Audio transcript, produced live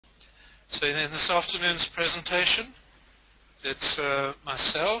So in this afternoon's presentation, it's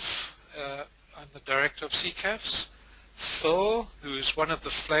myself, I'm the director of CCAFS, Phil, who is one of the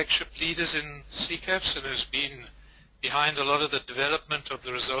flagship leaders in CCAFS and has been behind a lot of the development of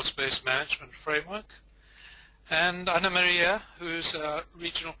the results-based management framework, and Ana Maria, who's a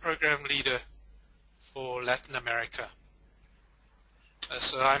regional program leader for Latin America.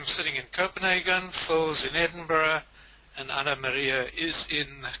 So I'm sitting in Copenhagen, Phil's in Edinburgh, and Ana Maria is in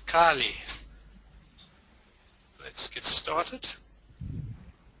Cali. Let's get started.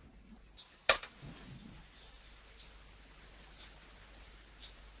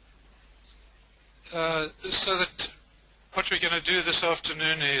 So that what we're going to do this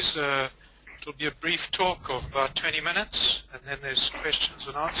afternoon is it'll be a brief talk of about 20 minutes, and then there's questions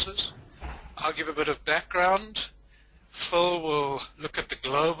and answers. I'll give a bit of background. Phil will look at the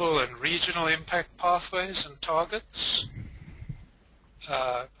global and regional impact pathways and targets.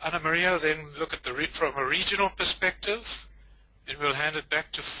 Ana Maria will then look at from a regional perspective, and we'll hand it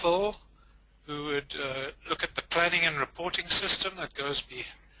back to Phil, who would look at the planning and reporting system that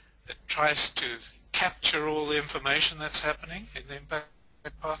tries to capture all the information that's happening in the impact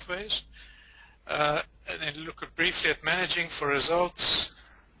pathways, and then look briefly at managing for results,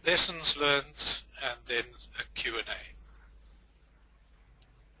 lessons learned, and then a Q&A.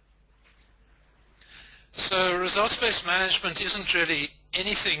 So results-based management isn't really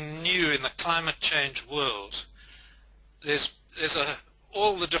anything new in the climate change world.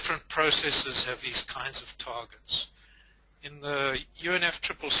 All the different processes have these kinds of targets. In the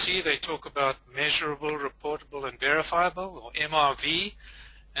UNFCCC, they talk about measurable, reportable, and verifiable, or MRV,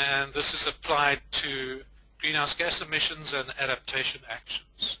 and this is applied to greenhouse gas emissions and adaptation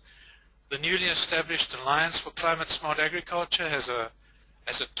actions. The newly established Alliance for Climate Smart Agriculture has a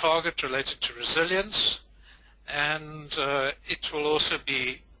target related to resilience, and it will also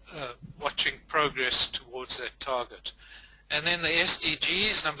be watching progress towards that target. And then the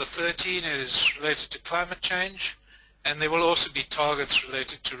SDGs, number 13, is related to climate change, and there will also be targets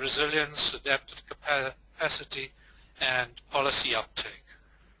related to resilience, adaptive capacity, and policy uptake.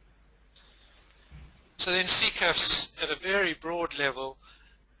 So then CCAFS, at a very broad level,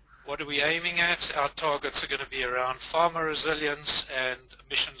 what are we aiming at? Our targets are going to be around farmer resilience and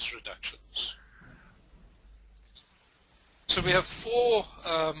emissions reductions. So we have 4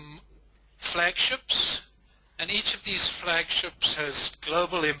 flagships, and each of these flagships has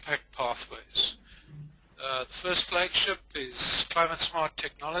global impact pathways. The first flagship is climate smart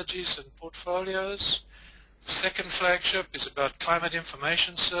technologies and portfolios. The second flagship is about climate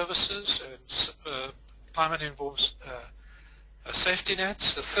information services and climate informed safety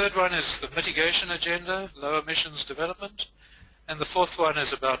nets. The third one is the mitigation agenda, low emissions development. And the fourth one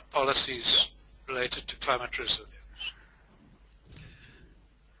is about policies related to climate resilience.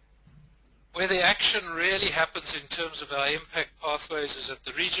 Where the action really happens in terms of our impact pathways is at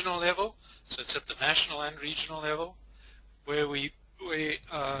the regional level, so it's at the national and regional level, where we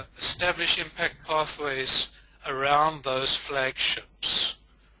establish impact pathways around those flagships.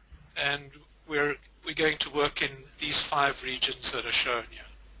 And we're going to work in these 5 regions that are shown here.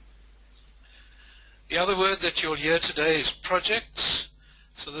 The other word that you'll hear today is projects.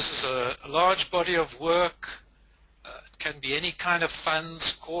 So this is a large body of work. It can be any kind of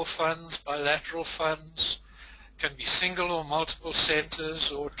funds, core funds, bilateral funds. It can be single or multiple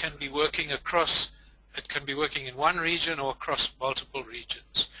centers, or it can be working in one region or across multiple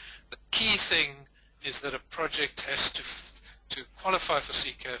regions. The key thing is that a project has to qualify for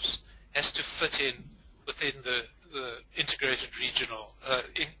CCAFS, has to fit in within the integrated regional,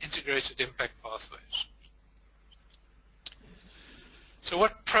 integrated impact pathways. So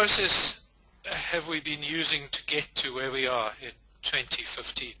what process have we been using to get to where we are in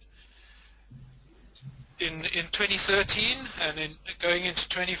 2015? In 2013 and going into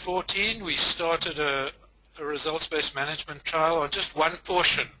 2014, we started a results-based management trial on just one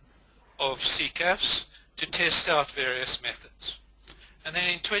portion of CCAFS to test out various methods. And then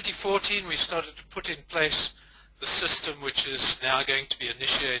in 2014, we started to put in place the system which is now going to be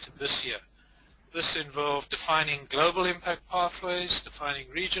initiated this year. This involved defining global impact pathways, defining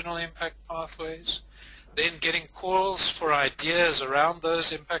regional impact pathways, then getting calls for ideas around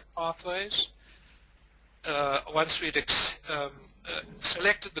those impact pathways. Once we'd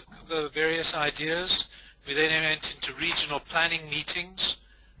selected the various ideas, we then went into regional planning meetings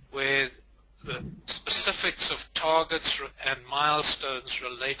where the specifics of targets and milestones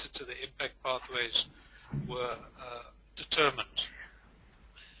related to the impact pathways were determined.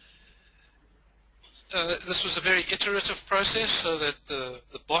 This was a very iterative process, so that the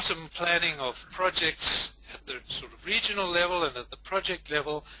bottom planning of projects at the sort of regional level and at the project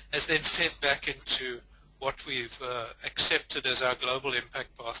level has then fed back into what we've accepted as our global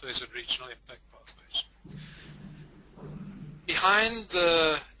impact pathways and regional impact pathways. Behind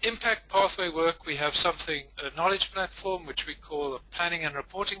the impact pathway work, we have something, a knowledge platform, which we call a planning and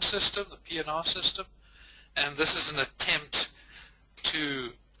reporting system, the P&R system. And this is an attempt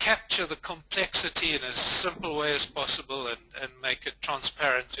to capture the complexity in as simple way as possible and make it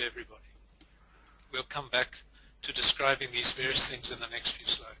transparent to everybody. We'll come back to describing these various things in the next few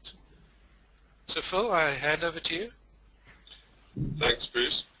slides. So Phil, I hand over to you. Thanks,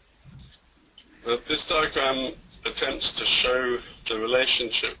 Bruce. This diagram attempts to show the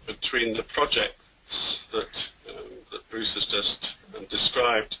relationship between the projects that Bruce has just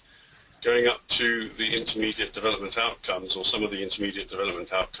described, going up to the intermediate development outcomes, or some of the intermediate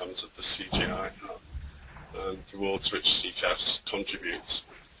development outcomes of the CGIAR, towards which CCAFS contributes.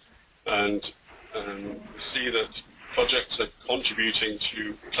 And we see that projects are contributing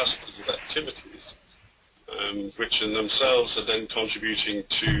to clusters of activities, which in themselves are then contributing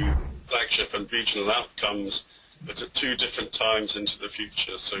to flagship and regional outcomes, but at two different times into the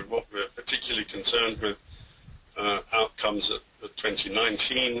future. So what we're particularly concerned with outcomes at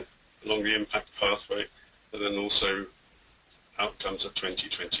 2019 along the impact pathway, and then also outcomes at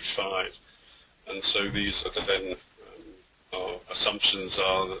 2025. And so these are then our assumptions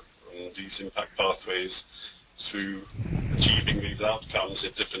are that these impact pathways, through achieving these outcomes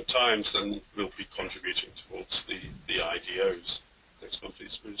at different times, then will be contributing towards the IDOs. Next one,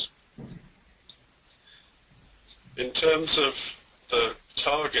 please, Bruce. In terms of the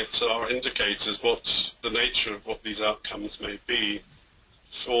targets, our indicators, what the nature of what these outcomes may be,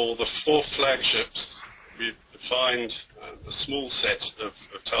 for the 4 flagships, we've defined a small set of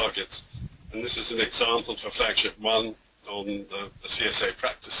targets, and this is an example for flagship 1 on the CSA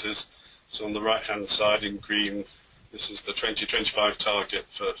practices. So on the right-hand side in green, this is the 2025 target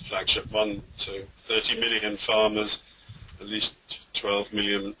for flagship 1, so 30 million farmers, at least 12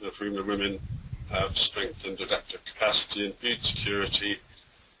 million of whom are women, have strengthened adaptive capacity and food security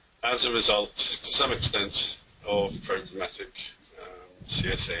as a result, to some extent, of programmatic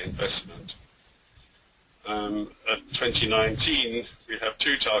CSA investment. At 2019, we have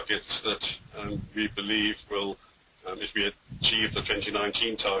 2 targets that we believe will, if we achieve the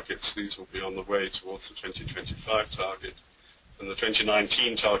 2019 targets, these will be on the way towards the 2025 target. And the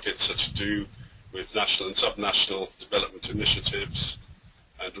 2019 targets are to do with national and subnational development initiatives,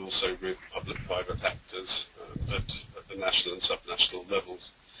 and also with public-private actors at the national and subnational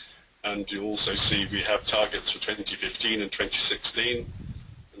levels. And you also see we have targets for 2015 and 2016.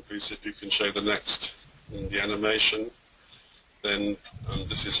 And Bruce, if you can show the next in the animation, then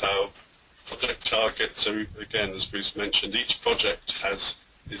this is how project targets. So again, as Bruce mentioned, each project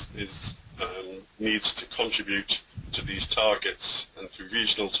needs to contribute to these targets, and through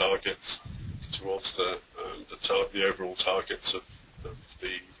regional targets towards the overall targets of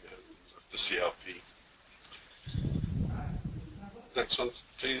the CRP. Next one,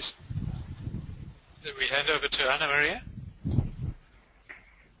 please. Did we hand over to Anna Maria?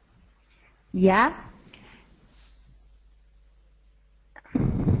 Yeah.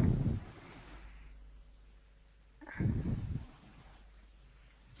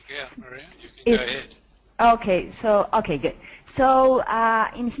 Yeah, Maria, you can go ahead. Okay, good. So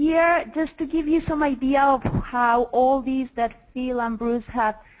in here, just to give you some idea of how all these that Phil and Bruce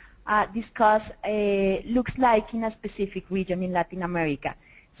have discussed looks like in a specific region in Latin America.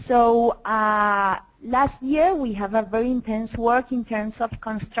 So last year we have a very intense work in terms of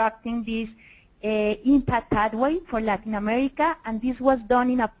constructing this impact pathway for Latin America, and this was done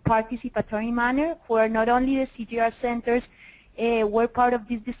in a participatory manner where not only the CGIAR centers were part of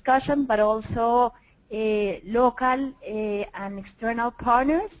this discussion, but also local and external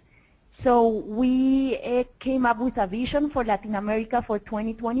partners. So we came up with a vision for Latin America for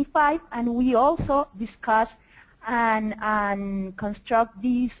 2025, and we also discussed and construct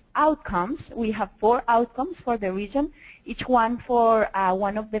these outcomes. We have 4 outcomes for the region, each one for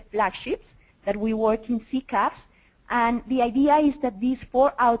one of the flagships that we work in CCAFS. And the idea is that these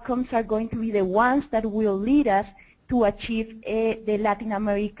 4 outcomes are going to be the ones that will lead us to achieve the Latin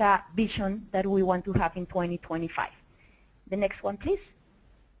America vision that we want to have in 2025. The next one, please.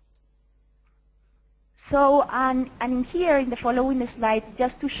 So, and in here in the following slide,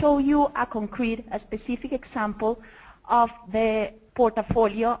 just to show you a specific example of the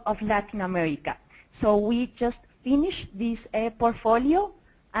portfolio of Latin America. So we just finished this portfolio,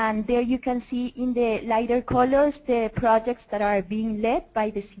 and there you can see in the lighter colors the projects that are being led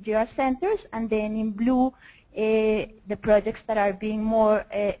by the CGIAR centers, and then in blue the projects that are being more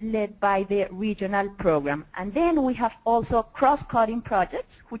led by the regional program. And then we have also cross-cutting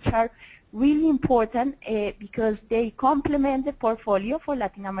projects, which are really important because they complement the portfolio for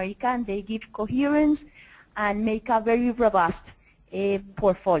Latin America, and they give coherence and make a very robust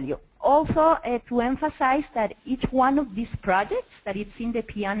portfolio. Also, to emphasize that each one of these projects that it's in the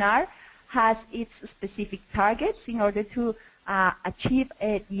PNR has its specific targets in order to achieve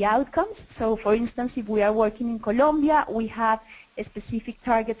the outcomes. So, for instance, if we are working in Colombia, we have specific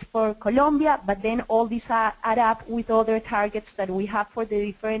targets for Colombia, but then all these add up with other targets that we have for the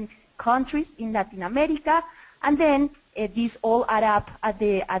different countries in Latin America, and then these all add up at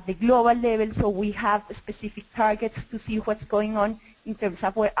the global level, so we have specific targets to see what's going on in terms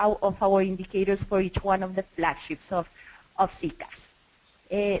of our indicators for each one of the flagships of CCAFS.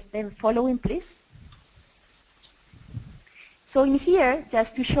 The following, please. So in here,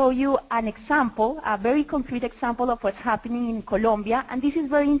 just to show you an example, a very concrete example of what's happening in Colombia, and this is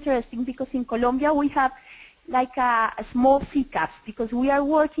very interesting because in Colombia we have like a small CCAFS because we are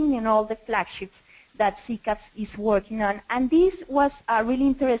working in all the flagships that CCAFS is working on. And this was really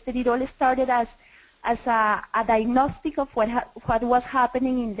interesting. It all started as a diagnostic of what was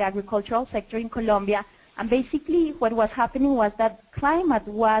happening in the agricultural sector in Colombia. And basically what was happening was that climate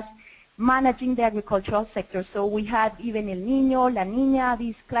was managing the agricultural sector. So we had even El Niño, La Niña,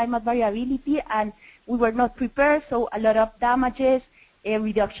 this climate variability, and we were not prepared, so a lot of damages,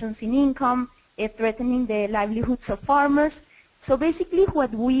 reductions in income, threatening the livelihoods of farmers. So basically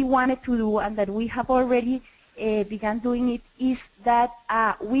what we wanted to do, and that we have already begun doing it, is that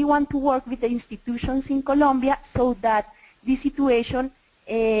we want to work with the institutions in Colombia so that this situation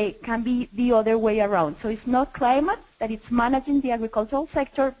can be the other way around. So it's not climate that it's managing the agricultural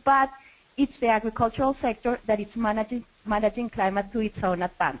sector, but it's the agricultural sector that it's managing climate to its own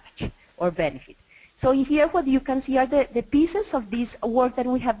advantage or benefit. So in here what you can see are the pieces of this work that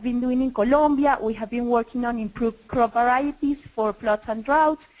we have been doing in Colombia. We have been working on improved crop varieties for floods and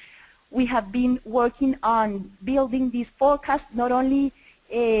droughts. We have been working on building this forecast, not only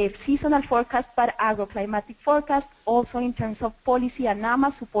a seasonal forecast, but agroclimatic forecast, also in terms of policy and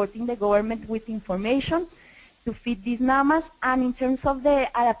NAMA, supporting the government with information to feed these NAMAs. And in terms of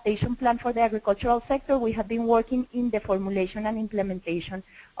the adaptation plan for the agricultural sector, we have been working in the formulation and implementation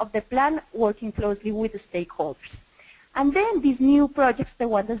of the plan, working closely with the stakeholders. And then these new projects, the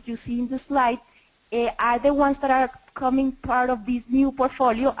ones that you see in the slide, are the ones that are coming part of this new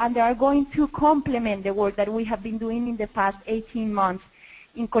portfolio, and they are going to complement the work that we have been doing in the past 18 months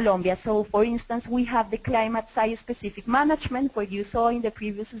in Colombia. So for instance, we have the climate site-specific management, where you saw in the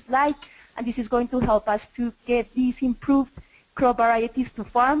previous slide, and this is going to help us to get these improved crop varieties to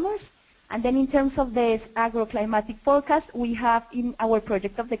farmers. And then in terms of the agroclimatic forecast, we have in our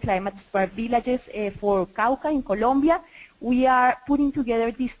project of the climate smart villages for Cauca in Colombia, we are putting together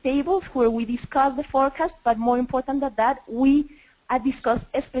these tables where we discuss the forecast, but more important than that, we discuss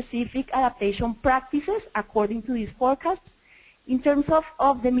specific adaptation practices according to these forecasts. In terms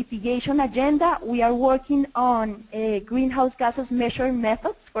of the mitigation agenda, we are working on greenhouse gases measuring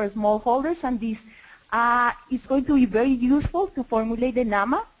methods for smallholders, and this is going to be very useful to formulate the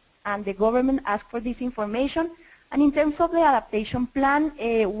NAMA, and the government asked for this information. And in terms of the adaptation plan,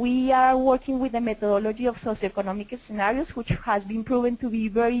 we are working with the methodology of socioeconomic scenarios, which has been proven to be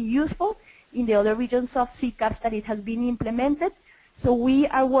very useful in the other regions of CCAFS that it has been implemented. So we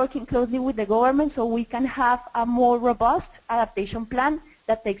are working closely with the government so we can have a more robust adaptation plan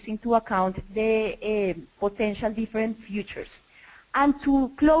that takes into account the potential different futures. And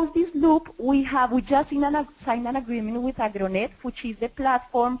to close this loop, we just signed an agreement with Agronet, which is the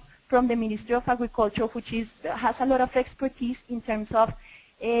platform from the Ministry of Agriculture, which has a lot of expertise in terms of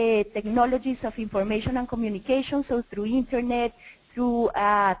technologies of information and communication, so through internet, through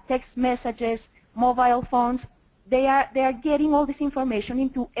text messages, mobile phones. They are getting all this information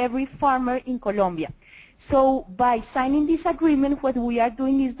into every farmer in Colombia. So by signing this agreement, what we are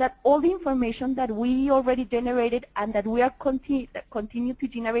doing is that all the information that we already generated and that we are continue to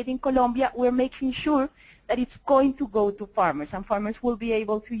generate in Colombia, we're making sure that it's going to go to farmers, and farmers will be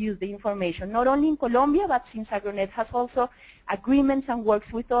able to use the information, not only in Colombia, but since Agronet has also agreements and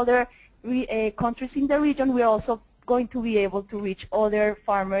works with other countries in the region, we're also going to be able to reach other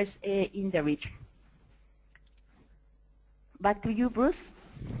farmers in the region. Back to you, Bruce.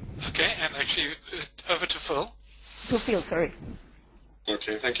 Okay, and actually over to Phil. To Phil, sorry.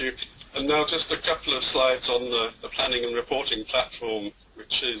 Okay, thank you. And now just a couple of slides on the planning and reporting platform,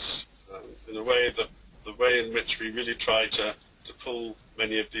 which is in a way the way in which we really try to pull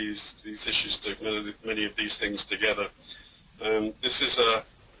many of these issues, many of these things together. This is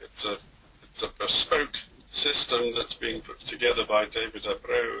it's a bespoke system that's being put together by David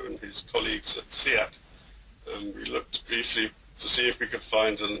Abreu and his colleagues at CIAT. We looked briefly to see if we could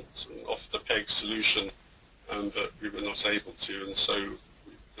find an off-the-peg solution, but we were not able to, and so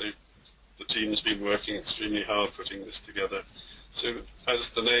the team's been working extremely hard putting this together. So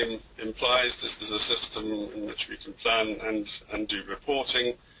as the name implies, this is a system in which we can plan and do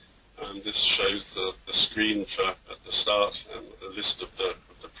reporting. This shows the screen for at the start and a list of the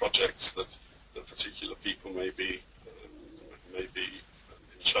projects that the particular people may be in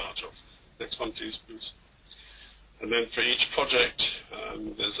charge of. Next one, please, Bruce. And then for each project,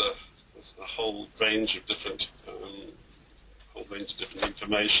 there's a whole range of different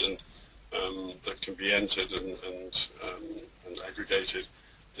information that can be entered and aggregated.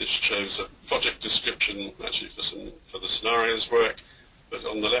 This shows a project description actually for the scenarios work, but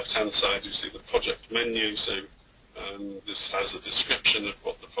on the left-hand side you see the project menu. So this has a description of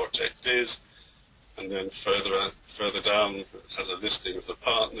what the project is, and then further down it has a listing of the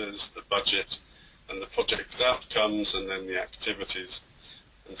partners, the budget, and the project outcomes, and then the activities.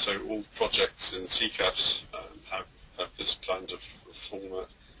 And so all projects in CCAFS have this kind of format.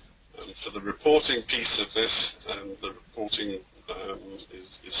 For the reporting piece of this, the reporting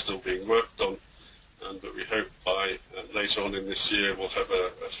is still being worked on, but we hope by later on in this year we'll have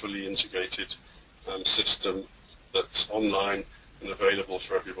a fully integrated system that's online and available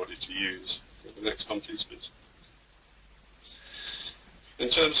for everybody to use. The next one, please. In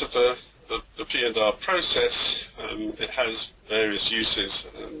terms of the P&R process, it has various uses.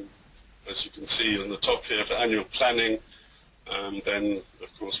 As you can see on the top here, for annual planning, then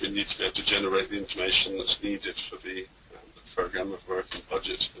of course we need to be able to generate the information that's needed for the program of work and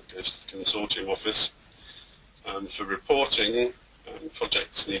budget that goes to the consortium office. For reporting,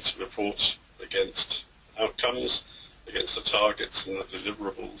 projects need to report against outcomes, against the targets and the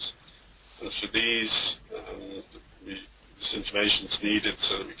deliverables. And for these, this information is needed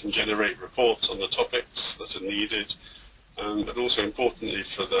so that we can generate reports on the topics that are needed, but also importantly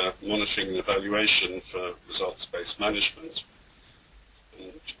for the monitoring and evaluation for results-based management.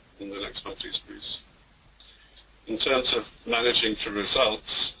 And the next one, please, Bruce. In terms of managing for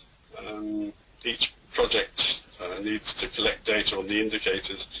results, each project needs to collect data on the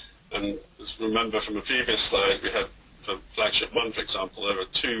indicators. And as remember from a previous slide, we had for flagship 1, for example, there were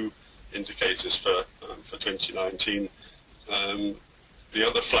 2 indicators for 2019. The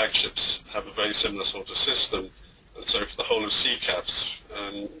other flagships have a very similar sort of system, and so for the whole of CCAFS,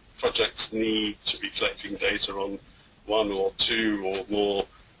 projects need to be collecting data on 1 or 2 or more,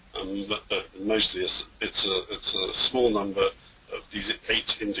 but mostly it's a small number of these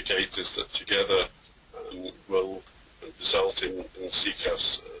 8 indicators that together will result in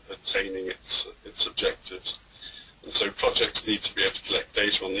CCAFS attaining its objectives. And so projects need to be able to collect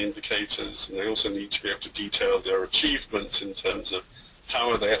data on the indicators, and they also need to be able to detail their achievements in terms of how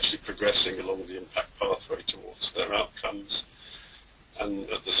are they actually progressing along the impact pathway towards their outcomes. And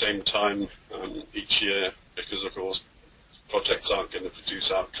at the same time, each year, because of course projects aren't going to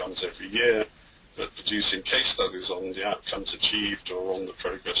produce outcomes every year, but producing case studies on the outcomes achieved or on the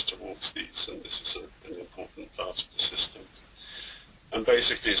progress towards these, and this is an important part of the system. And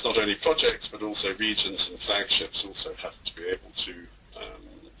basically it's not only projects but also regions and flagships also have to be able to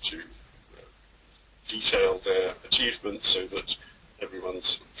detail their achievements so that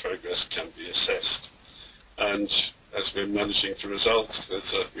everyone's progress can be assessed. And as we're managing for results,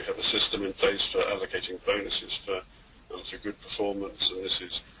 we have a system in place for allocating bonuses for good performance, and this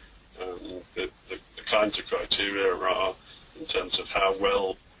is the kinds of criteria are in terms of how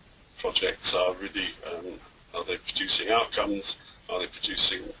well projects are really, are they producing outcomes, are they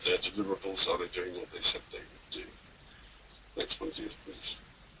producing their deliverables, are they doing what they said they would do. Next one, please.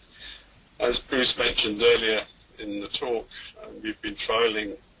 As Bruce mentioned earlier in the talk, we've been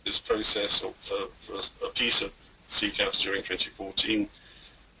trialling this process for a piece of CCAFS during 2014,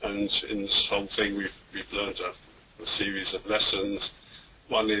 and in this whole thing we've learned a series of lessons.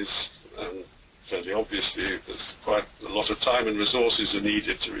 One is, fairly obviously, there's quite a lot of time and resources are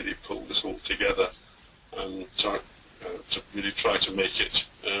needed to really pull this all together and to really try to make it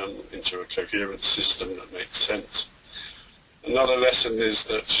into a coherent system that makes sense. Another lesson is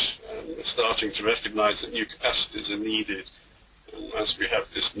that we're starting to recognize that new capacities are needed as we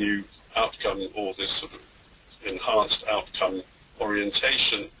have this new outcome or this sort of enhanced outcome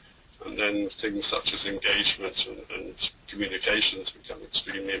orientation, and then things such as engagement and communications become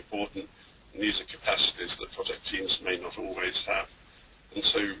extremely important, and these are capacities that project teams may not always have. And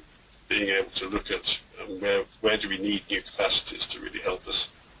so being able to look at where do we need new capacities to really help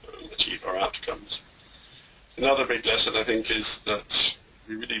us achieve our outcomes. Another big lesson, I think, is that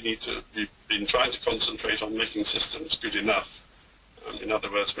we really need to, we've been trying to concentrate on making systems good enough. In other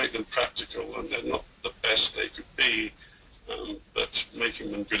words, make them practical, and they're not the best they could be, but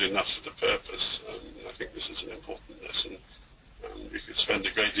making them good enough for the purpose. I think this is an important lesson. We could spend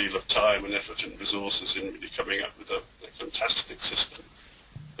a great deal of time and effort and resources in really coming up with a fantastic system,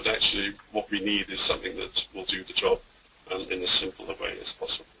 but actually what we need is something that will do the job in as simple a way as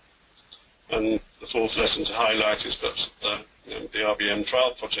possible. And the fourth lesson to highlight is perhaps the RBM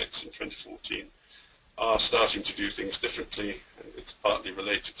trial projects in 2014 are starting to do things differently, and it's partly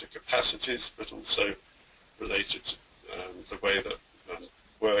related to capacities, but also related to the way that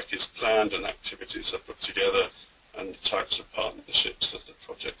work is planned and activities are put together, and the types of partnerships that the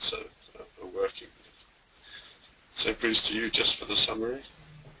projects are working with. So Bruce, to you just for the summary.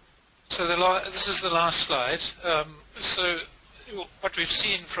 So this is the last slide. So what we've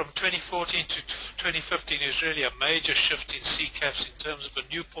seen from 2014 to 2015 is really a major shift in CCAFS in terms of a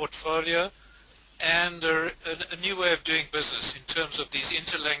new portfolio and a new way of doing business in terms of these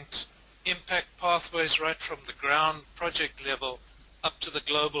interlinked impact pathways right from the ground project level up to the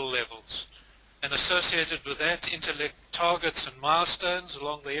global levels. And associated with that, interlinked targets and milestones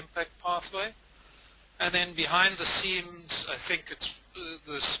along the impact pathway. And then behind the scenes, I think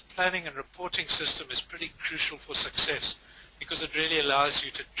this planning and reporting system is pretty crucial for success because it really allows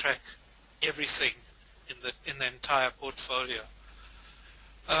you to track everything in the entire portfolio.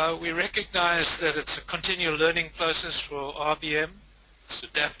 We recognize that it's a continual learning process for RBM. It's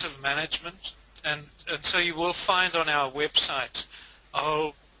adaptive management, and so you will find on our website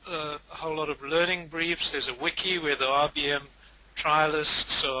a whole lot of learning briefs. There's a wiki where the RBM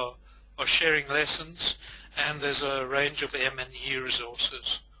trialists are sharing lessons, and there's a range of M&E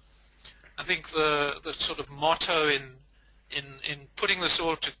resources. I think the sort of motto in putting this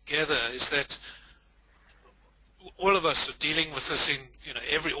all together is that all of us are dealing with this in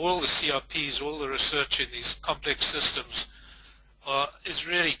all the CRPs, all the research in these complex systems is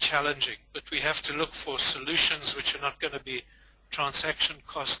really challenging, but we have to look for solutions which are not going to be transaction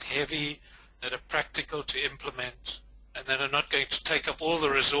cost heavy, that are practical to implement, and that are not going to take up all the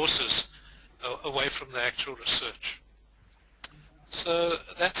resources away from the actual research. So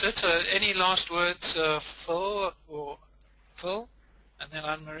that's it. Any last words, Phil, and then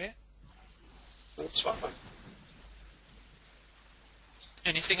Anne-Marie? That's fine.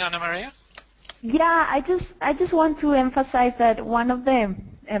 Anything, Anna-Maria? Yeah, I just want to emphasize that one of the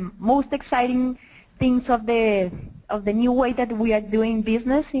most exciting things of the new way that we are doing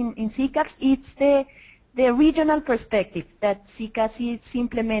business in CCAFS, it's the regional perspective that CCAFS is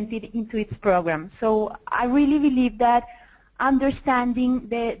implemented into its program. So I really believe that understanding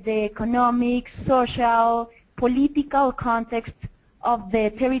the economic, social, political context of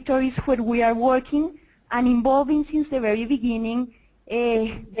the territories where we are working and involving since the very beginning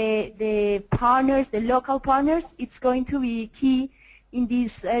the partners, the local partners, it's going to be key in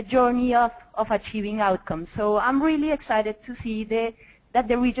this journey of achieving outcomes. So I'm really excited to see that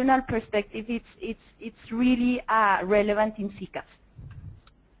the regional perspective it's really relevant in CCAFS.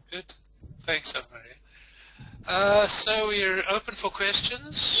 Good. Thanks, Anne-Marie. So we're open for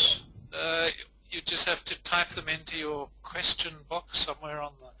questions. You just have to type them into your question box somewhere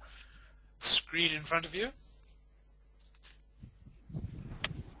on the screen in front of you.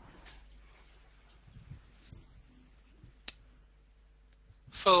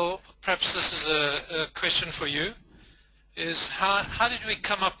 Phil, perhaps this is a question for you, is how did we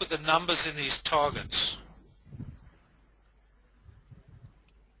come up with the numbers in these targets?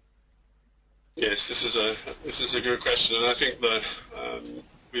 Yes, this is a good question, and I think that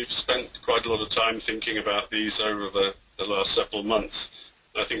we've spent quite a lot of time thinking about these over the last several months.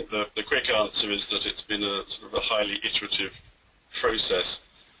 I think the quick answer is that it's been a sort of a highly iterative process,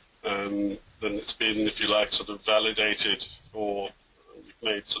 and then it's been, if you like, sort of validated, or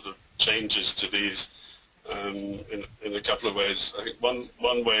we've made sort of changes to these in a couple of ways. I think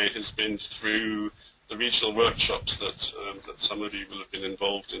one way has been through the regional workshops that some of you will have been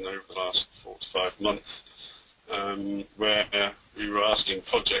involved in over the last 4 to 5 months, where we were asking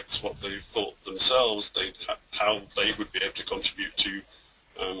projects what they thought themselves, how they would be able to contribute to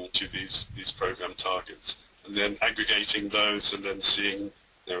these program targets, and then aggregating those and then seeing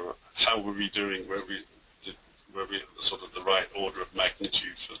how were we doing, were we at sort of the right order of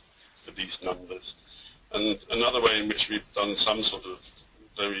magnitude for these numbers. And another way in which we've done some sort of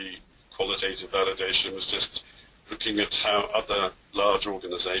very qualitative validation was just looking at how other large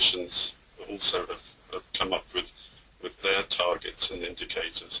organizations also have come up with their targets and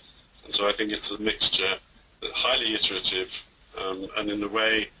indicators. And so I think it's a mixture, highly iterative, and in a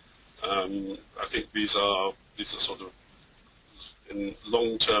way I think these are sort of in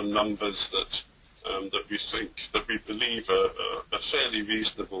long-term numbers that that we believe are fairly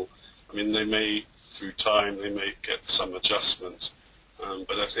reasonable. I mean, they may, through time, they may get some adjustment,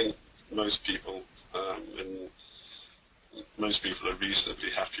 but I think most people are reasonably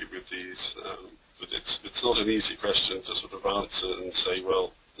happy with these. But it's not an easy question to sort of answer and say,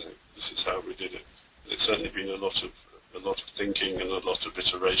 well, you know, this is how we did it. It's certainly been a lot of thinking and a lot of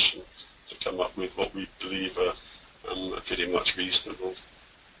iteration to come up with what we believe are pretty much reasonable.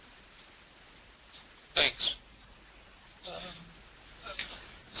 Thanks.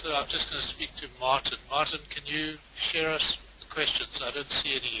 So I'm just going to speak to Martin. Martin, can you share us the questions? I don't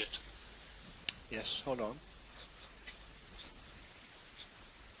see any yet. Yes, hold on.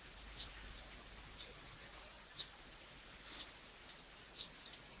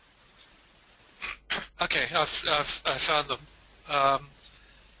 Okay, I found them. How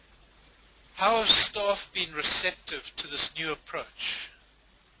have staff been receptive to this new approach?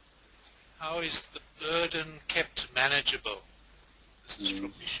 How is the burden kept manageable? This is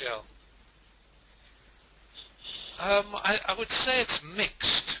from Michelle. I would say it's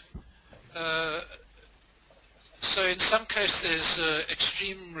mixed. So in some cases there's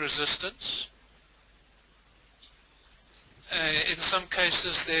extreme resistance. In some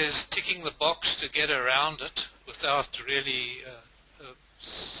cases there's ticking the box to get around it without really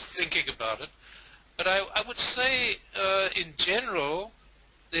thinking about it. But I would say in general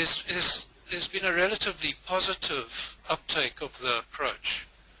there's been a relatively positive uptake of the approach.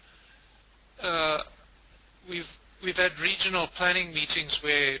 We've had regional planning meetings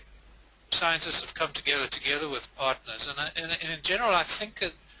where scientists have come together with partners, and in general I think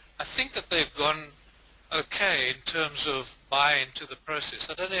that they've gone okay in terms of buy-in to the process.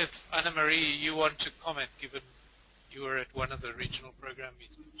 I don't know if Anna-Marie, you want to comment, given you were at one of the regional program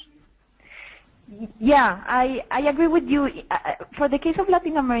meetings. Yeah, I agree with you. For the case of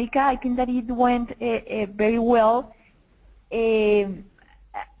Latin America, I think that it went very well. I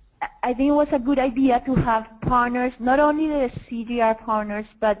think it was a good idea to have partners, not only the CGIAR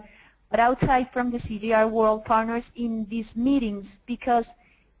partners, but outside from the CGIAR world partners in these meetings, because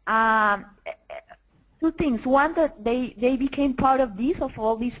two things. One, that they became part of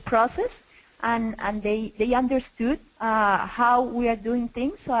all this process, and they understood how we are doing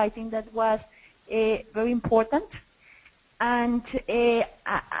things. So I think that was very important. And the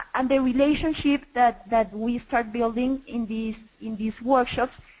relationship that we start building in these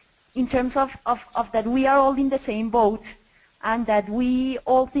workshops, in terms of that we are all in the same boat, and that we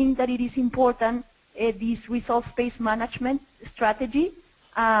all think that it is important, this results-based management strategy.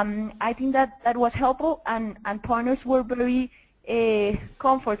 I think that was helpful, and partners were very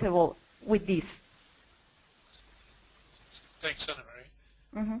comfortable with this. Thanks, Anna-Marie.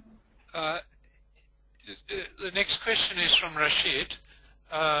 Mm-hmm. The next question is from Rashid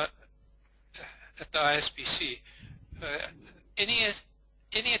at the ISBC.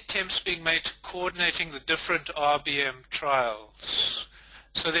 Any attempts being made to coordinating the different RBM trials?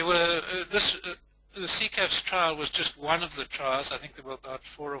 So there were the CCAFS trial was just one of the trials. I think there were about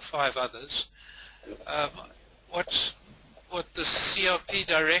 4 or 5 others. What the CRP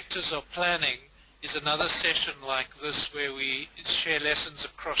directors are planning is another session like this where we share lessons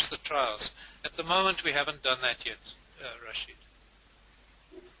across the trials. At the moment we haven't done that yet, Rashid.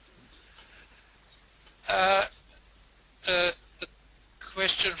 A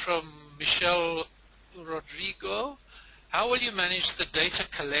question from Michelle Rodrigo. How will you manage the data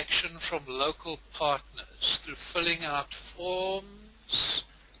collection from local partners through filling out forms,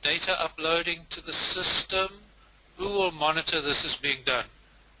 data uploading to the system? Who will monitor this as being done?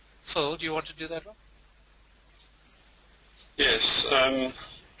 Phil, do you want to do that one? Yes,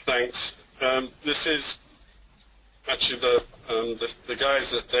 thanks. This is actually the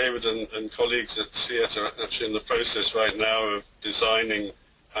guys at David and colleagues at CIAT are actually in the process right now of designing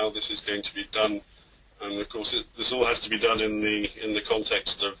how this is going to be done. And of course, this all has to be done in the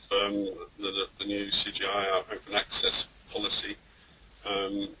context of the new CGIAR open access policy.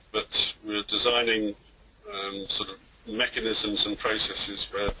 But we're designing sort of mechanisms and processes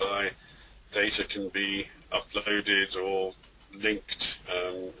whereby data can be uploaded or linked.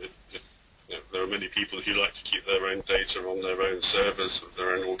 If there are many people who like to keep their own data on their own servers of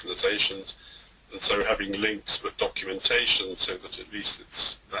their own organizations, and so having links with documentation so that at least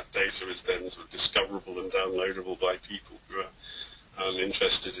that data is then sort of discoverable and downloadable by people who are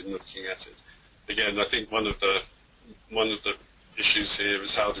interested in looking at it. Again, I think one of the issues here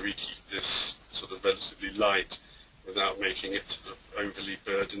is how do we keep this sort of relatively light without making it sort of overly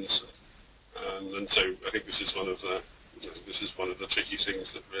burdensome. And so I think this is one of the tricky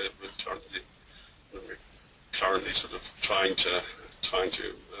things that we're currently sort of trying to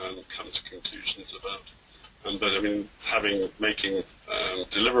come to conclusions about. But I mean, making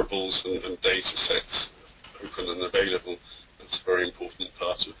deliverables and data sets open and available, that's a very important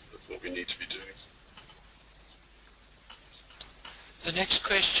part of what we need to be doing. The next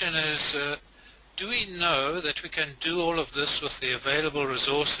question is, do we know that we can do all of this with the available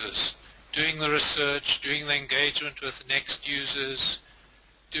resources, doing the research, doing the engagement with next users,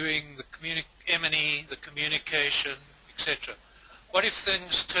 doing the M&E, the communication, etc.? What if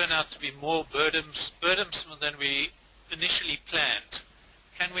things turn out to be more burdensome than we initially planned?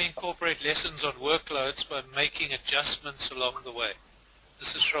 Can we incorporate lessons on workloads by making adjustments along the way?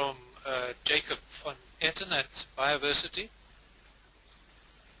 This is from Jacob van Etten at Bioversity.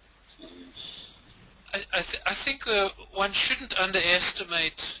 I think one shouldn't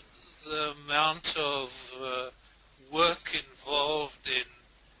underestimate the amount of work involved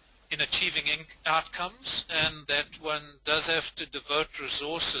in achieving outcomes, and that one does have to devote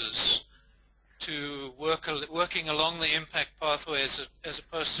resources to working along the impact pathway as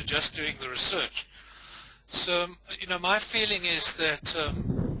opposed to just doing the research. So, you know, my feeling is that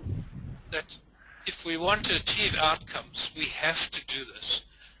that if we want to achieve outcomes, we have to do this.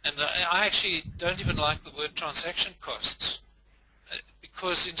 And I actually don't even like the word transaction costs,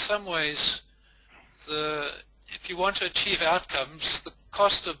 because in some ways, if you want to achieve outcomes, the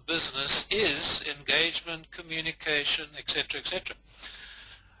cost of business is engagement, communication, etc., etc.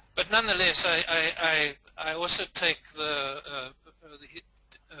 But nonetheless, I also take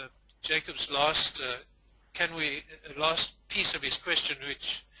Jacob's last piece of his question,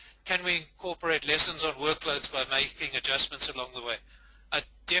 which can we incorporate lessons on workloads by making adjustments along the way? I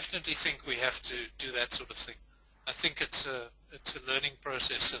definitely think we have to do that sort of thing. I think it's a learning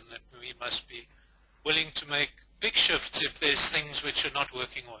process, and that we must be willing to make big shifts if there's things which are not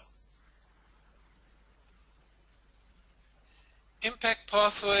working well. Impact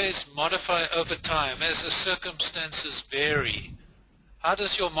pathways modify over time as the circumstances vary. How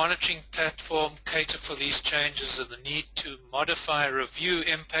does your monitoring platform cater for these changes and the need to modify, review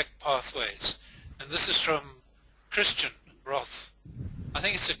impact pathways? And this is from Christian Roth. I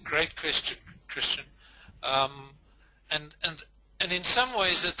think it's a great question, Christian. And in some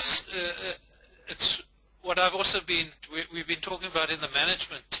ways it's what we've been talking about in the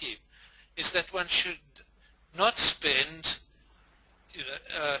management team, is that one should not spend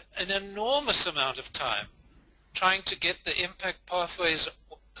an enormous amount of time trying to get the impact pathways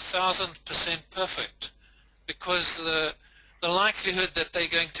 1000% perfect, because the likelihood that they're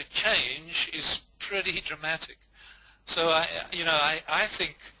going to change is pretty dramatic. So I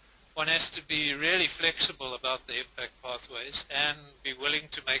think one has to be really flexible about the impact pathways and be willing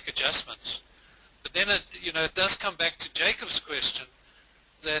to make adjustments. But then it does come back to Jacob's question,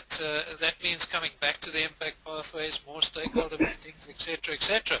 that that means coming back to the impact pathways, more stakeholder meetings, etc.,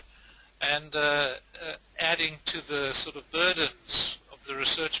 etc., and adding to the sort of burdens of the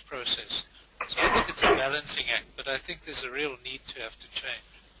research process. So I think it's a balancing act, but I think there's a real need to have to change.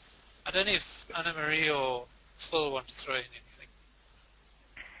 I don't know if Anna-Marie or Phil want to throw in anything.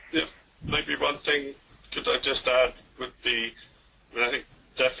 Yeah, maybe one thing could I just add would be, I think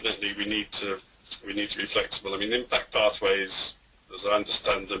definitely we need to be flexible. I mean, impact pathways, as I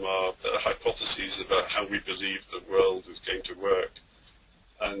understand them, are hypotheses about how we believe the world is going to work.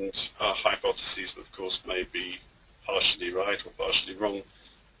 And our hypotheses, of course, may be partially right or partially wrong,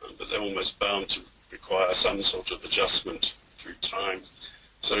 but they're almost bound to require some sort of adjustment through time.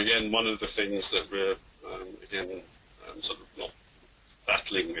 So again, one of the things that we're, sort of not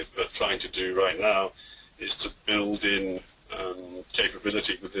battling with, but trying to do right now, is to build in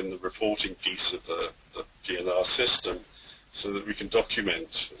capability within the reporting piece of the P&R system, so that we can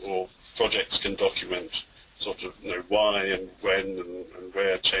document, or projects can document, sort of why and when and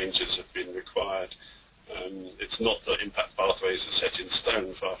where changes have been required. It's not that impact pathways are set in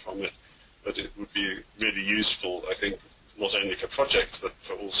stone, far from it, but it would be really useful, I think, not only for projects, but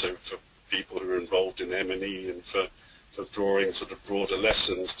also for people who are involved in M&E, and for drawing sort of broader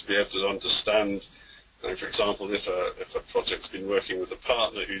lessons, to be able to understand, for example, if a project's been working with a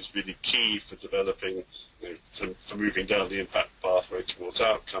partner who's really key for developing, for moving down the impact pathway towards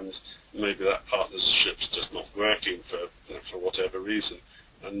outcomes, maybe that partnership's just not working for whatever reason,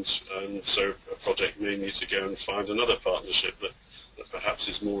 and so a project may need to go and find another partnership that perhaps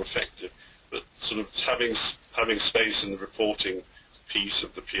is more effective. But sort of having space in the reporting piece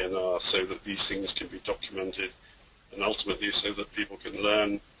of the P&R, so that these things can be documented, and ultimately so that people can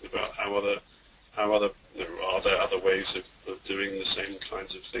learn about are there other ways of doing the same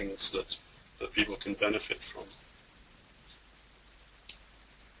kinds of things that people can benefit from.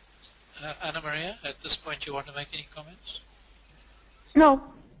 Anna Maria, at this point you want to make any comments? No.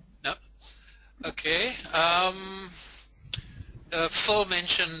 No? Okay. Phil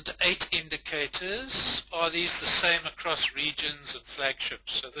mentioned 8 indicators. Are these the same across regions and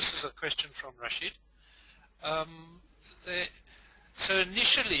flagships? So this is a question from Rashid. So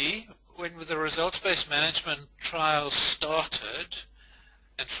initially, when the results-based management trial started,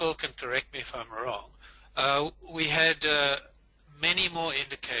 and Phil can correct me if I'm wrong, we had many more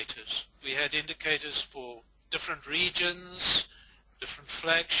indicators. We had indicators for different regions, different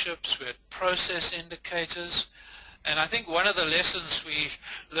flagships, we had process indicators, and I think one of the lessons we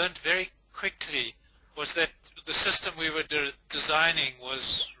learned very quickly was that the system we were designing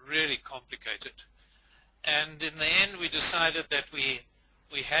was really complicated. And in the end we decided that we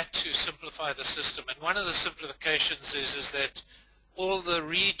had to simplify the system, and one of the simplifications is that all the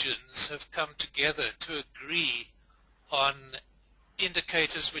regions have come together to agree on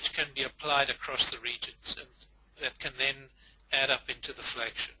indicators which can be applied across the regions and that can then add up into the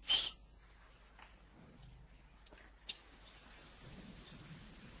flagships.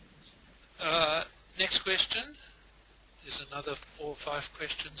 Next question. There's another 4 or 5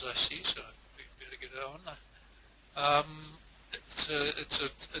 questions I see, so we better get it on.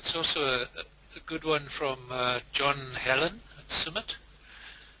 It's also a good one from John Helen at Summit.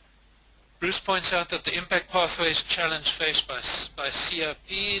 Bruce points out that the impact pathways challenge faced by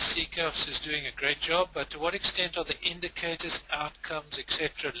CRP, CCAFS is doing a great job, but to what extent are the indicators, outcomes,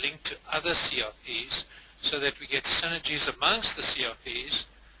 etc. linked to other CRPs so that we get synergies amongst the CRPs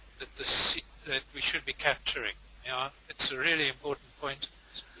that we should be capturing? Yeah, it's a really important point.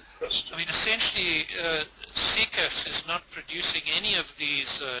 I mean, essentially, CCAFS is not producing any of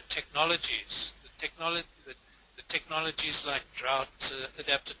these technologies. The technologies like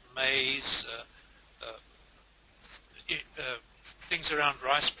drought-adapted maize, things around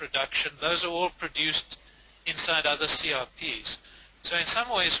rice production, those are all produced inside other CRPs. So in some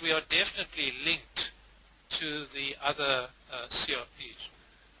ways, we are definitely linked to the other CRPs.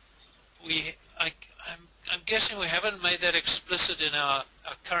 I'm guessing we haven't made that explicit in our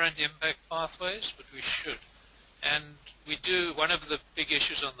current impact pathways, but we should. And we do, one of the big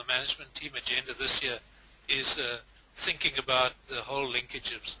issues on the management team agenda this year is thinking about the whole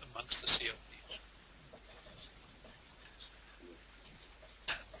linkages amongst the CRPs.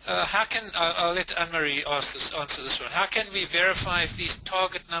 I'll let Anne-Marie answer this one. How can we verify if these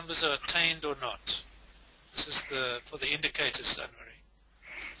target numbers are attained or not? This is for the indicators, Anne-Marie.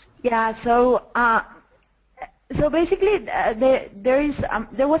 Yeah, so basically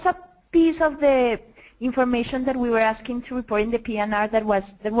there was a piece of the information that we were asking to report in the PNR that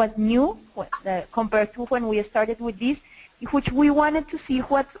was new compared to when we started with this, which we wanted to see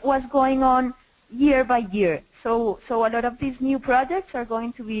what was going on year by year. So a lot of these new projects are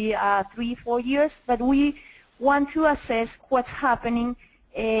going to be 3-4 years, but we want to assess what's happening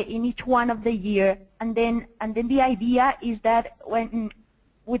in each one of the year, and then the idea is that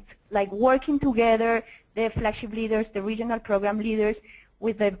with working together, the flagship leaders, the regional program leaders,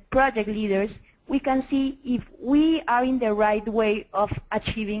 with the project leaders, we can see if we are in the right way of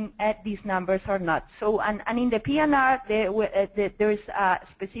achieving these numbers or not. So, and in the PNR, there's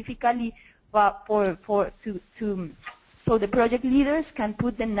specifically so the project leaders can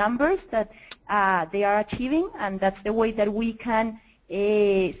put the numbers that they are achieving, and that's the way that we can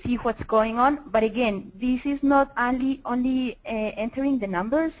see what's going on. But again, this is not only entering the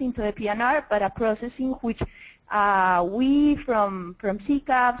numbers into the PNR, but a process in which we from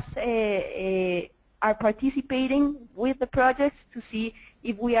CCAFS are participating with the projects to see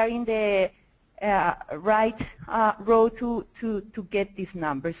if we are in the right road to get these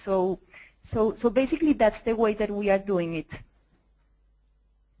numbers. So basically that's the way that we are doing it.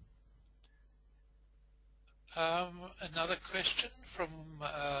 Another question from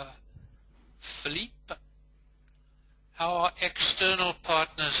Philippe. How are external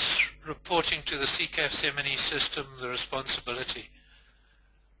partners reporting to the CCAFS M&E system the responsibility?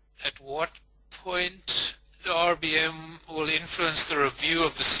 At what point the RBM will influence the review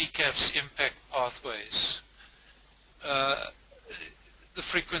of the CCAFS impact pathways? The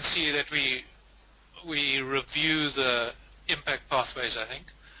frequency that we review the impact pathways, I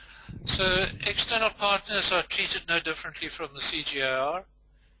think. So external partners are treated no differently from the CGIAR.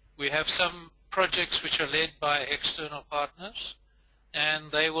 We have some projects which are led by external partners,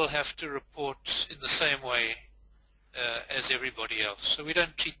 and they will have to report in the same way as everybody else. So we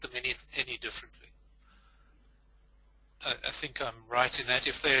don't treat them any differently. I think I'm right in that,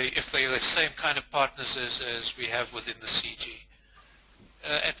 if they're the same kind of partners as we have within the CG.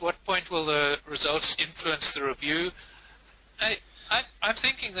 At what point will the results influence the review? I'm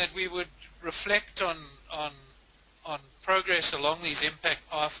thinking that we would reflect on progress along these impact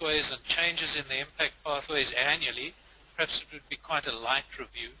pathways and changes in the impact pathways annually. Perhaps it would be quite a light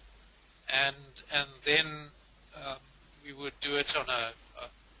review, and then we would do it on a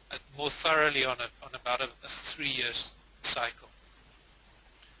more thoroughly on about a 3-year cycle.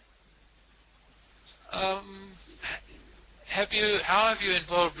 How have you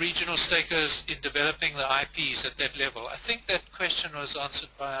involved regional stakeholders in developing the IPs at that level? I think that question was answered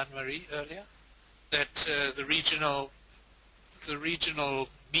by Anne-Marie earlier, that the regional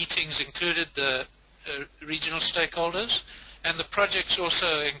meetings included the regional stakeholders, and the projects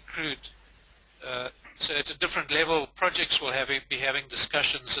also include, so at a different level, projects will be having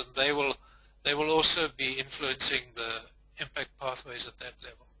discussions, and they will also be influencing the impact pathways at that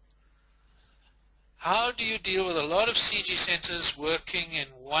level. How do you deal with a lot of CG centers working in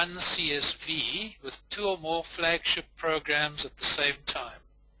one CSV with 2 or more flagship programs at the same time?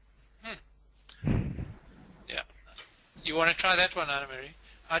 Yeah. You want to try that one, Anna-Marie?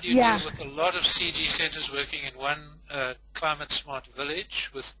 How do you deal with a lot of CG centers working in one climate smart village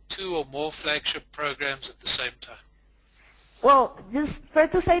with 2 or more flagship programs at the same time? Well, just fair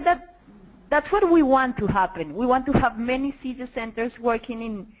to say that that's what we want to happen. We want to have many CG centers working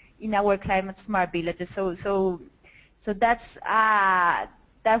in our climate smart villages. So that's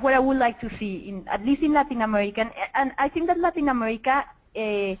what I would like to see, at least in Latin America. And I think that Latin America,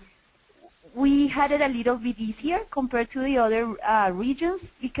 we had it a little bit easier compared to the other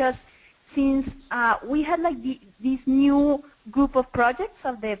regions, because since we had like this new group of projects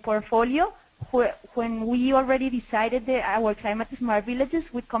of the portfolio, when we already decided our climate smart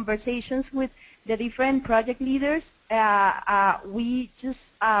villages with conversations with the different project leaders, we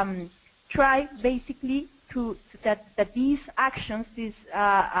just try basically that these actions, these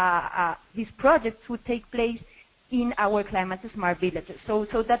projects would take place in our climate smart villages. So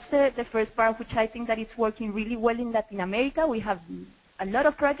that's the first part, which I think that it's working really well in Latin America. We have a lot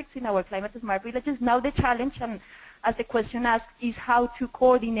of projects in our climate smart villages. Now the challenge, and as the question asked, is how to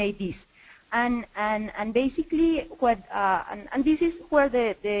coordinate this. And basically and this is where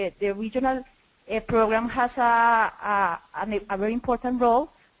the regional program has a very important role,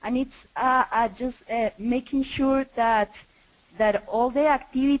 and it's just making sure that all the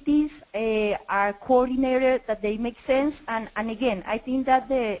activities are coordinated, that they make sense, and again, I think that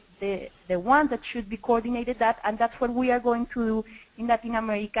the one that should be coordinated, and that's what we are going to do in Latin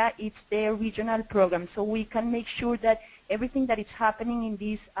America, it's the regional program, so we can make sure that everything that is happening in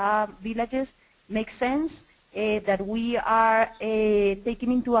these villages makes sense, that we are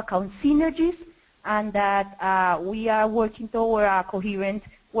taking into account synergies, and that we are working toward a coherent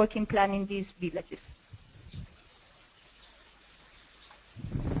working plan in these villages.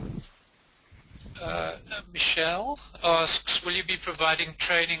 Michelle asks, will you be providing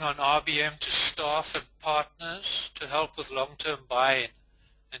training on RBM to staff and partners to help with long-term buy-in?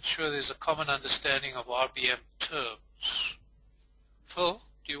 Ensure there's a common understanding of RBM terms. Phil,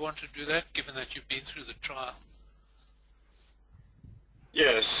 do you want to do that, given that you've been through the trial?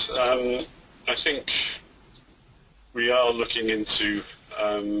 Yes, I think we are looking into,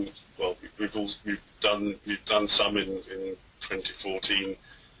 well, we've done some in 2014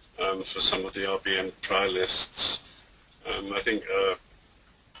 for some of the RBM trialists. I think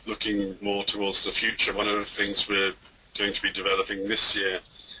looking more towards the future, one of the things we're going to be developing this year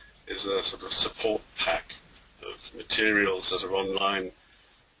is a sort of support pack of materials that are online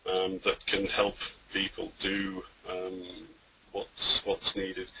that can help people do what's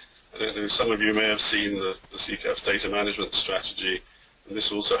needed. I don't know, some of you may have seen the CCAFS data management strategy, and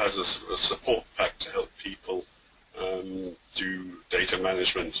this also has a sort of support pack to help people do data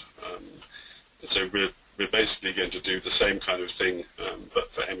management. And so we're basically going to do the same kind of thing,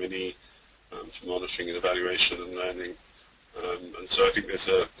 but for M&E, for monitoring and evaluation and learning. And so I think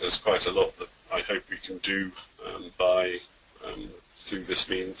there's quite a lot that I hope we can do through this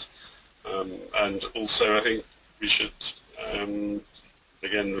means. And also I think we should,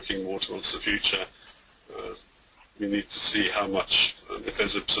 again, looking more towards the future, we need to see how much, if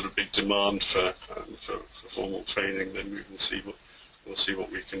there's a sort of big demand for formal training, then we can see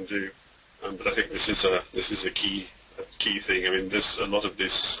what we can do. But I think this is a key thing. I mean, a lot of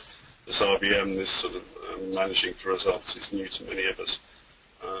this RBM, this sort of managing for results, is new to many of us.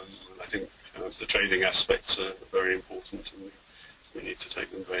 And I think the training aspects are very important, and we need to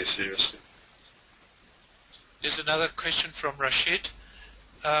take them very seriously. There's another question from Rashid.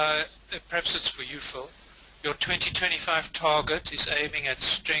 Perhaps it's for you, Phil. Your 2025 target is aiming at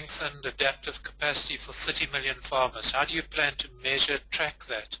strengthened adaptive capacity for 30 million farmers. How do you plan to measure, track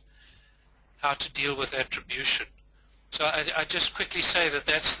that? How to deal with attribution? So I just quickly say that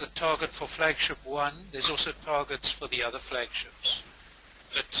that's the target for flagship 1. There's also targets for the other flagships.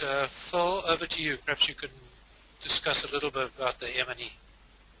 But Phil, over to you. Perhaps you can discuss a little bit about the M&E.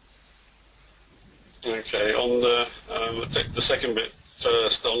 Okay, on I'll take the second bit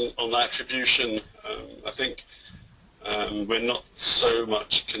first. On attribution, I think we're not so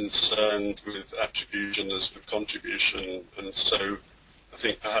much concerned with attribution as with contribution, and so I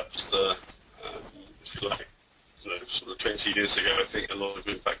think perhaps if you like, sort of 20 years ago, I think a lot of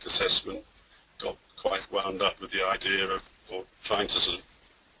impact assessment got quite wound up with the idea of or trying to sort of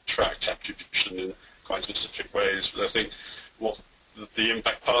track attribution in quite specific ways. But I think what the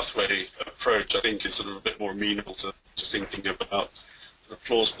impact pathway approach, I think, is sort of a bit more amenable to thinking about the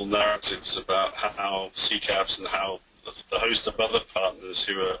plausible narratives about how CCAFS and how the host of other partners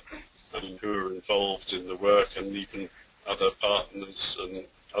who are involved in the work, and even other partners and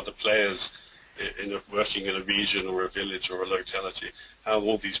other players working in a region or a village or a locality, how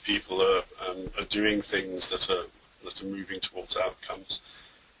all these people are doing things that are moving towards outcomes.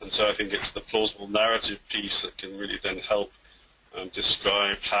 And so I think it's the plausible narrative piece that can really then help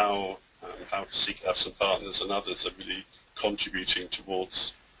describe how CCAFS and partners and others are really contributing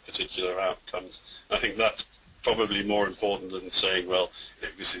towards particular outcomes. And I think that's probably more important than saying, well,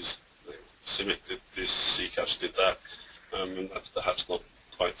 this is CIMIC did this, CCAFS did that, and that's perhaps not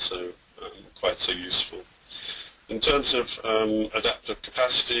quite so useful. In terms of adaptive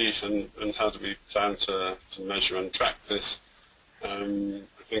capacity and how do we plan to measure and track this, I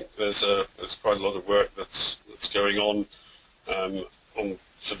think there's quite a lot of work that's going on.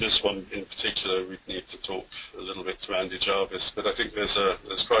 For this one in particular, we'd need to talk a little bit to Andy Jarvis, but I think there's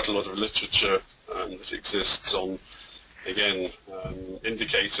quite a lot of literature that exists on, again,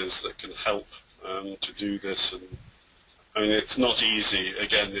 indicators that can help to do this. And I mean, it's not easy.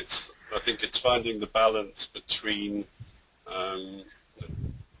 Again, I think it's finding the balance between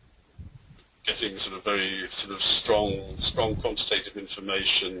getting sort of very sort of strong quantitative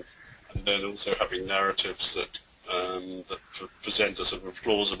information, and then also having narratives that present a sort of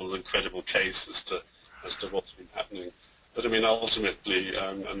plausible and credible case as to what's been happening. But I mean, ultimately,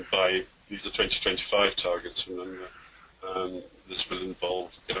 and by these are 2025 targets, remember, this will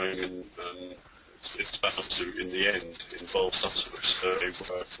involve going and it's bound to, in the end, involve some sort of survey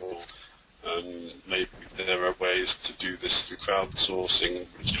work, or maybe there are ways to do this through crowdsourcing,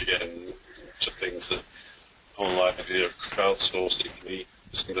 which again, which are things that the whole idea of crowdsourcing me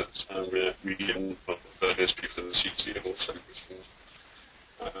is that we and various people in the CT also.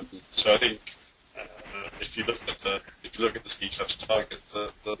 So I think if you look at the CCAFS target,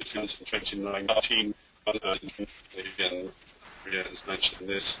 the defence in 2019, again, Ria has mentioned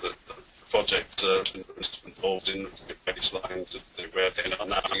this, that the project involved in baselines where they are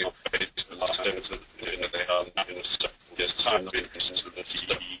now in they are now in a several years' time, they've been sort of a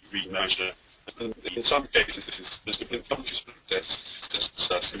remeasure. And in some cases, there's been countries but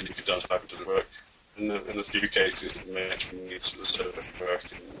that's really done time to the work. And in a few cases, it may actually need sort of survey work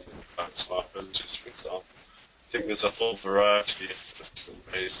in smart villages, for example. I think there's a whole variety of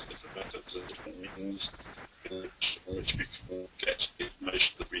different ways, different methods, and different means in which we can get the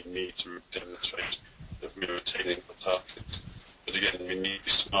information that we need to demonstrate that we're attaining the targets. But again, we need to be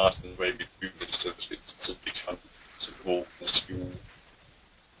smart in the way we do this so that it becomes sort of all consumed.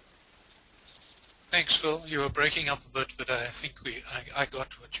 Thanks, Phil. You were breaking up a bit, but I think I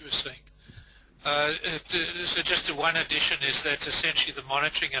got what you were saying. So just one addition is that essentially the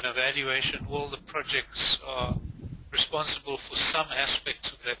monitoring and evaluation, all the projects are responsible for some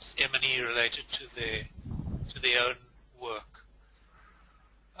aspects of that M&E related to their own work.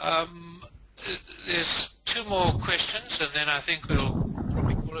 There's two more questions, and then I think we'll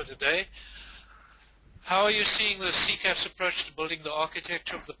probably call it a day. How are you seeing the CCAFS approach to building the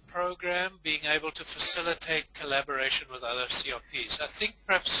architecture of the program, being able to facilitate collaboration with other CRPs? I think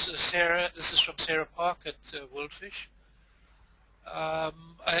perhaps Sarah, this is from Sarah Park at Worldfish. I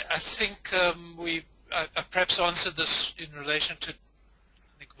think I perhaps answered this in relation to, I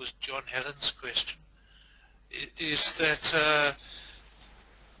think it was John Helen's question, is that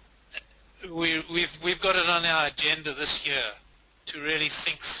we've got it on our agenda this year to really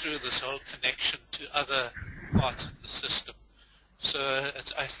think through this whole connection to other parts of the system. So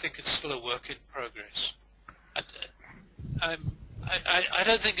I think it's still a work in progress. I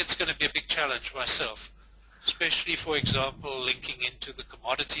don't think it's going to be a big challenge myself, especially, for example, linking into the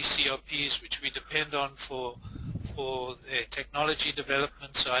commodity CRPs, which we depend on for their technology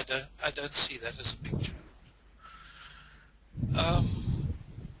development. So I don't see that as a big challenge.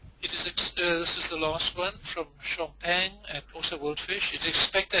 This is the last one from Champagne at also Worldfish. It is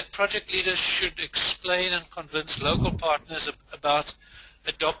expected that project leaders should explain and convince local partners about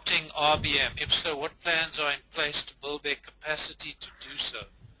adopting RBM. If so, what plans are in place to build their capacity to do so?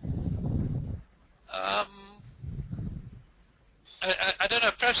 I don't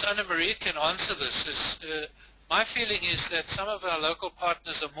know, perhaps Anna-Maria can answer this. My feeling is that some of our local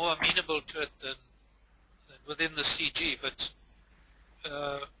partners are more amenable to it than within the CG, but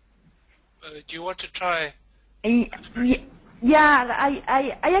do you want to try? Yeah,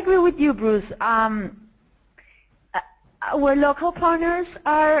 I agree with you, Bruce. Our local partners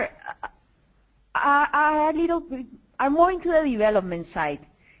are a little bit, are more into the development side.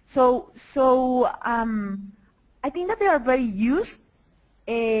 So I think that they are very used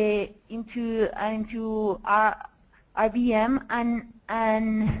into our RBM,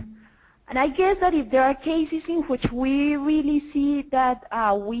 and I guess that if there are cases in which we really see that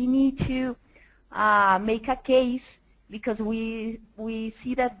we need to make a case because we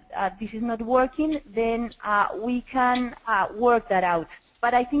see that this is not working, then we can work that out.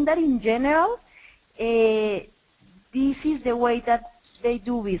 But I think that in general, this is the way that they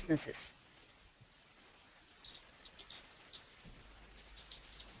do businesses.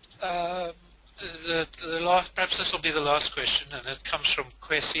 Perhaps this will be the last question, and it comes from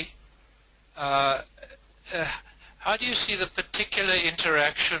Kwesi. How do you see the particular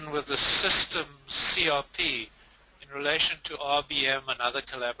interaction with the system CRP in relation to RBM and other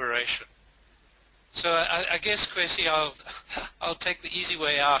collaboration? So I guess, Kwesi, I'll take the easy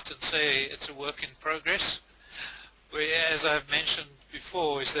way out and say it's a work in progress. Where, as I've mentioned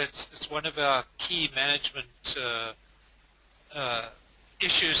before, is that it's one of our key management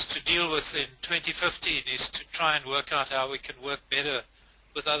issues to deal with in 2015 is to try and work out how we can work better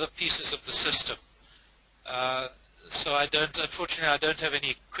with other pieces of the system. So unfortunately, I don't have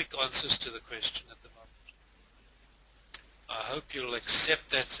any quick answers to the question at the moment. I hope you'll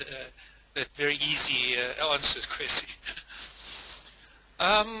accept that very easy answer, Kwesi.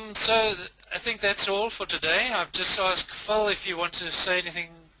 So I think that's all for today. I've just asked Phil if you want to say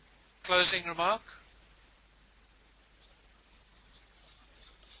anything, closing remark.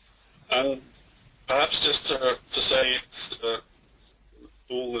 Perhaps just to say it's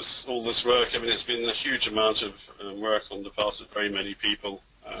all this work. I mean, it's been a huge amount of work on the part of very many people,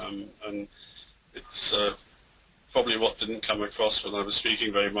 and it's probably what didn't come across when I was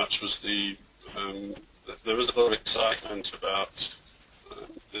speaking very much was there was a lot of excitement about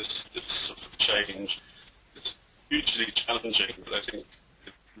this sort of change. It's hugely challenging, but I think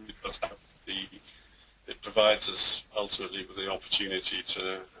it really does have it provides us ultimately with the opportunity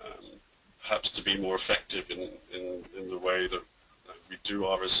to perhaps to be more effective in the way that we do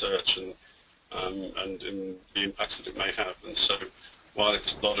our research and in the impacts that it may have. And so while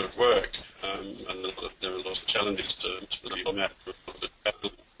it's a lot of work and there are a lot of challenges to be met,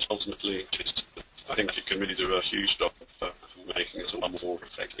 ultimately I think it can really do a huge job for making us all more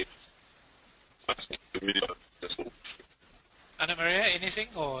effective. I think it can really do this all. Anna-Maria, anything,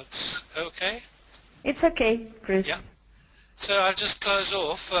 or it's okay? It's okay, Chris. Yeah. So I'll just close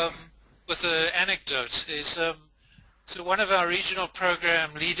off with an anecdote. So one of our regional program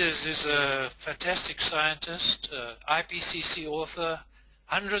leaders is a fantastic scientist, IPCC author,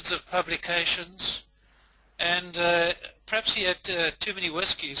 hundreds of publications, and perhaps he had too many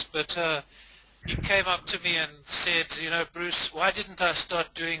whiskies, but he came up to me and said, you know, Bruce, why didn't I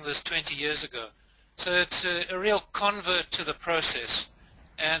start doing this 20 years ago? So it's a real convert to the process.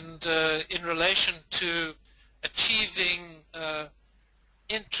 And in relation to achieving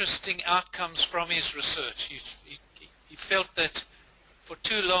interesting outcomes from his research, he felt that for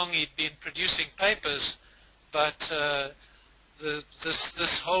too long he'd been producing papers, but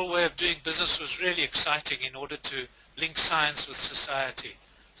this whole way of doing business was really exciting in order to link science with society.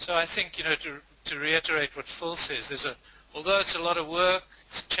 So I think, you know, to reiterate what Phil says, although it's a lot of work,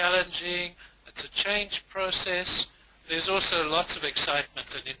 it's challenging, it's a change process, there's also lots of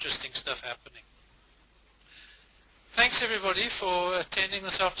excitement and interesting stuff happening. Thanks everybody for attending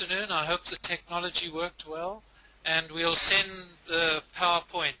this afternoon. I hope the technology worked well, and we'll send the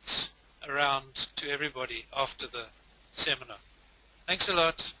PowerPoint around to everybody after the seminar. Thanks a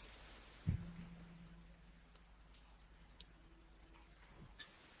lot.